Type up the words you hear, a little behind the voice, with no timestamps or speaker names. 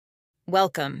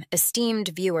Welcome, esteemed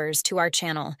viewers, to our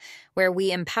channel, where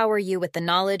we empower you with the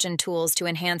knowledge and tools to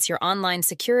enhance your online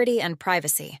security and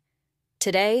privacy.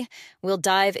 Today, we'll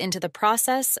dive into the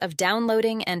process of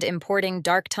downloading and importing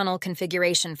Dark Tunnel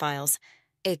configuration files,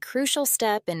 a crucial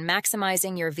step in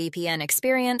maximizing your VPN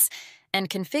experience and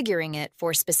configuring it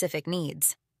for specific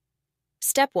needs.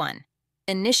 Step 1.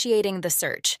 Initiating the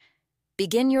search.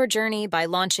 Begin your journey by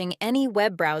launching any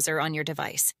web browser on your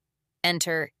device.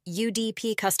 Enter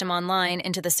UDP Custom Online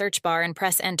into the search bar and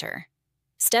press Enter.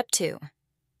 Step 2.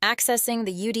 Accessing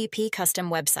the UDP Custom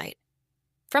website.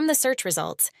 From the search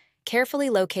results, carefully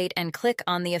locate and click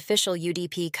on the official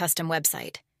UDP Custom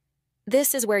website.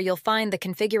 This is where you'll find the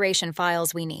configuration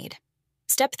files we need.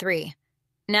 Step 3.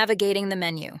 Navigating the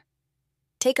menu.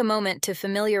 Take a moment to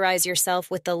familiarize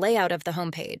yourself with the layout of the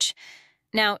homepage.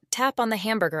 Now, tap on the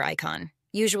hamburger icon,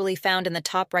 usually found in the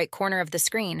top right corner of the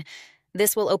screen.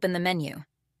 This will open the menu.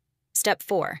 Step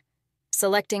 4.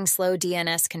 Selecting Slow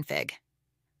DNS config.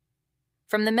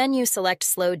 From the menu, select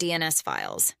Slow DNS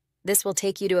files. This will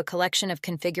take you to a collection of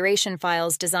configuration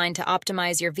files designed to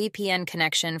optimize your VPN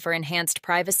connection for enhanced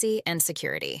privacy and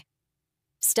security.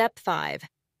 Step 5.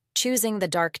 Choosing the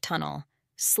Dark Tunnel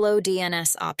Slow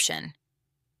DNS option.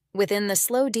 Within the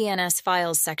Slow DNS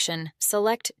Files section,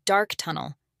 select Dark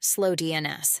Tunnel Slow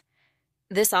DNS.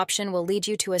 This option will lead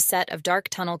you to a set of Dark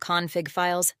Tunnel config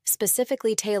files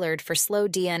specifically tailored for slow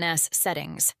DNS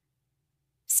settings.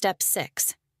 Step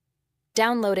 6.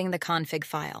 Downloading the config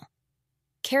file.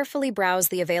 Carefully browse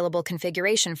the available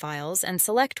configuration files and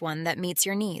select one that meets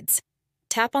your needs.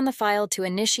 Tap on the file to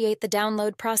initiate the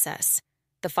download process.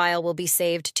 The file will be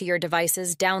saved to your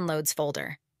device's Downloads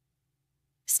folder.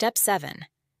 Step 7.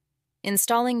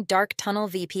 Installing Dark Tunnel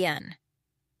VPN.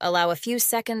 Allow a few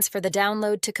seconds for the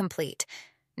download to complete.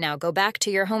 Now go back to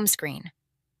your home screen.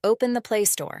 Open the Play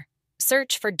Store,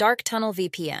 search for Dark Tunnel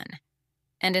VPN,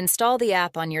 and install the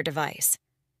app on your device.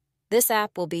 This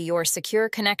app will be your secure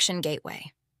connection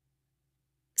gateway.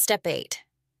 Step 8.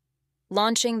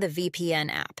 Launching the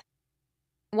VPN app.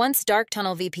 Once Dark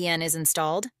Tunnel VPN is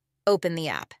installed, open the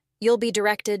app. You'll be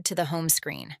directed to the home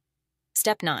screen.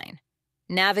 Step 9.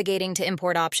 Navigating to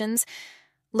import options.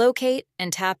 Locate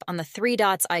and tap on the three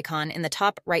dots icon in the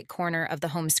top right corner of the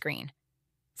home screen.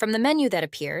 From the menu that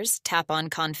appears, tap on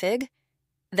Config.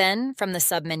 Then, from the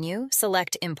submenu,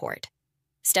 select Import.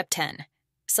 Step 10.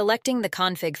 Selecting the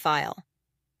config file.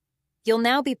 You'll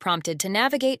now be prompted to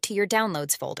navigate to your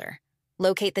Downloads folder.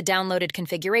 Locate the downloaded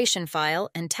configuration file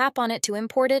and tap on it to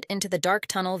import it into the Dark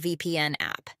Tunnel VPN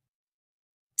app.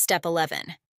 Step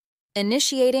 11.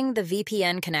 Initiating the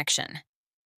VPN connection.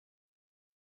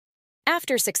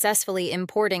 After successfully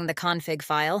importing the config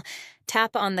file,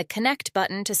 tap on the Connect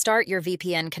button to start your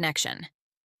VPN connection.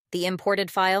 The imported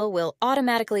file will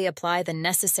automatically apply the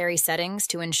necessary settings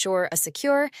to ensure a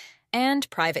secure and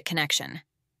private connection.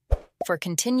 For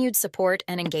continued support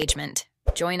and engagement,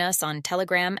 join us on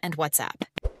Telegram and WhatsApp.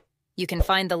 You can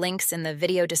find the links in the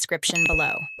video description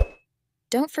below.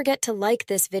 Don't forget to like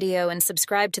this video and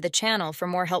subscribe to the channel for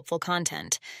more helpful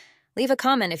content. Leave a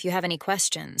comment if you have any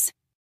questions.